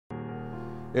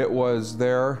It was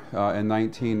there in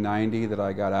 1990 that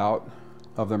I got out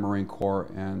of the Marine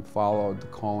Corps and followed the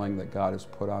calling that God has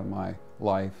put on my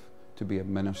life to be a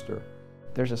minister.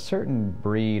 There's a certain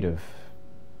breed of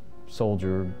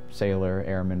soldier, sailor,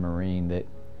 airman, Marine that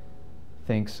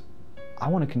thinks, I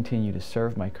want to continue to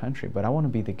serve my country, but I want to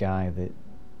be the guy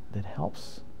that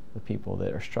helps the people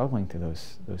that are struggling through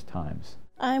those times.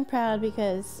 I'm proud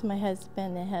because my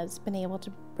husband has been able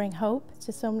to bring hope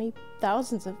to so many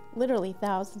thousands of, literally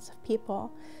thousands of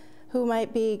people who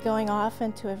might be going off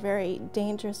into a very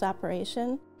dangerous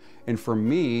operation. And for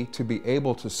me to be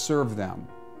able to serve them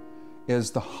is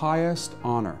the highest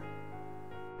honor.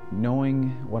 Knowing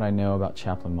what I know about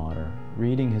Chaplain Modder,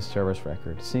 reading his service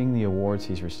record, seeing the awards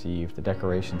he's received, the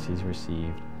decorations he's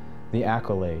received, the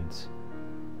accolades,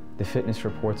 the fitness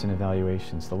reports and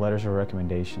evaluations, the letters of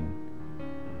recommendation,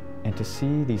 and to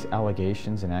see these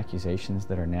allegations and accusations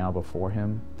that are now before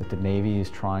him, that the Navy is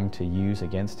trying to use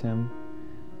against him,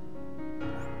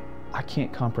 I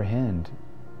can't comprehend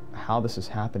how this is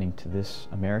happening to this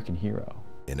American hero.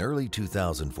 In early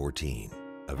 2014,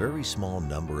 a very small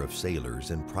number of sailors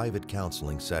in private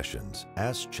counseling sessions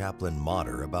asked Chaplain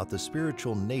Modder about the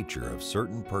spiritual nature of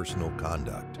certain personal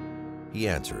conduct. He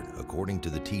answered according to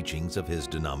the teachings of his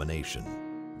denomination.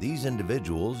 These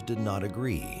individuals did not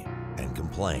agree and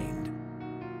complained.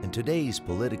 In today's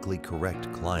politically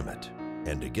correct climate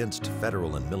and against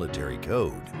federal and military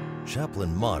code,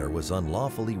 Chaplain Modder was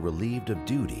unlawfully relieved of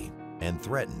duty and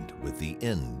threatened with the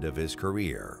end of his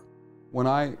career. When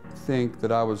I think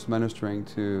that I was ministering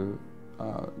to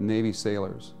Navy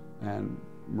sailors and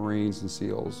Marines and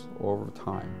SEALs over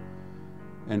time,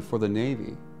 and for the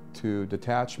Navy to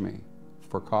detach me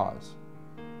for cause,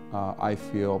 I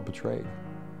feel betrayed.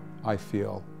 I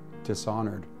feel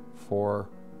dishonored for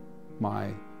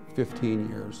my 15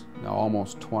 years, now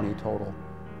almost 20 total,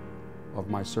 of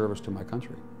my service to my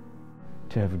country.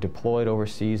 To have deployed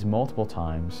overseas multiple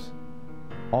times,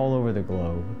 all over the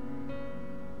globe,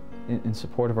 in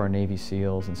support of our Navy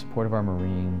SEALs, in support of our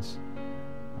Marines,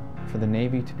 for the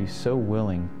Navy to be so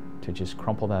willing to just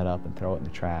crumple that up and throw it in the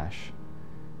trash,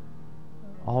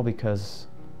 all because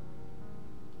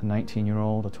a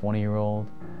 19-year-old, a 20-year-old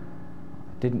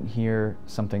didn't hear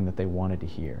something that they wanted to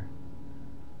hear,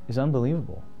 is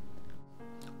unbelievable.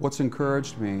 What's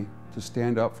encouraged me to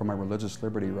stand up for my religious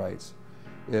liberty rights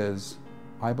is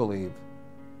I believe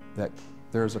that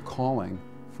there's a calling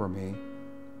for me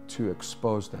to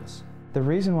expose this. The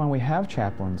reason why we have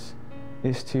chaplains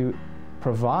is to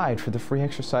provide for the free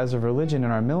exercise of religion in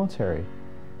our military.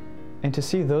 And to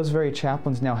see those very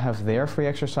chaplains now have their free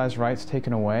exercise rights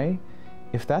taken away,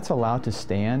 if that's allowed to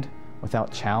stand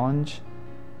without challenge,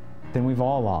 then we've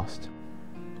all lost.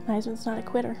 My husband's not a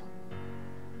quitter.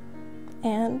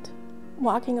 And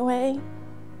walking away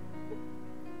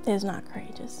is not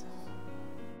courageous.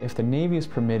 If the Navy is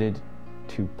permitted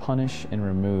to punish and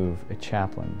remove a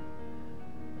chaplain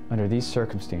under these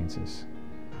circumstances,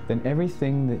 then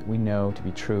everything that we know to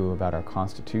be true about our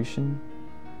Constitution,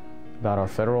 about our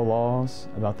federal laws,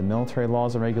 about the military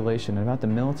laws and regulation, and about the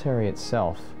military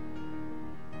itself,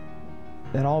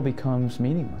 that all becomes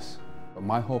meaningless.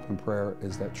 My hope and prayer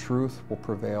is that truth will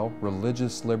prevail,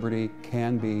 religious liberty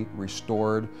can be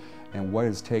restored, and what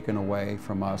is taken away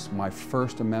from us, my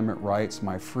First Amendment rights,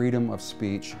 my freedom of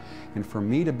speech, and for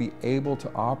me to be able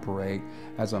to operate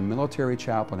as a military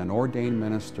chaplain, an ordained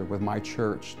minister with my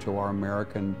church to our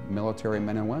American military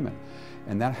men and women.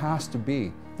 And that has to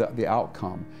be the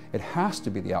outcome. It has to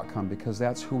be the outcome because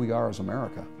that's who we are as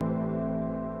America.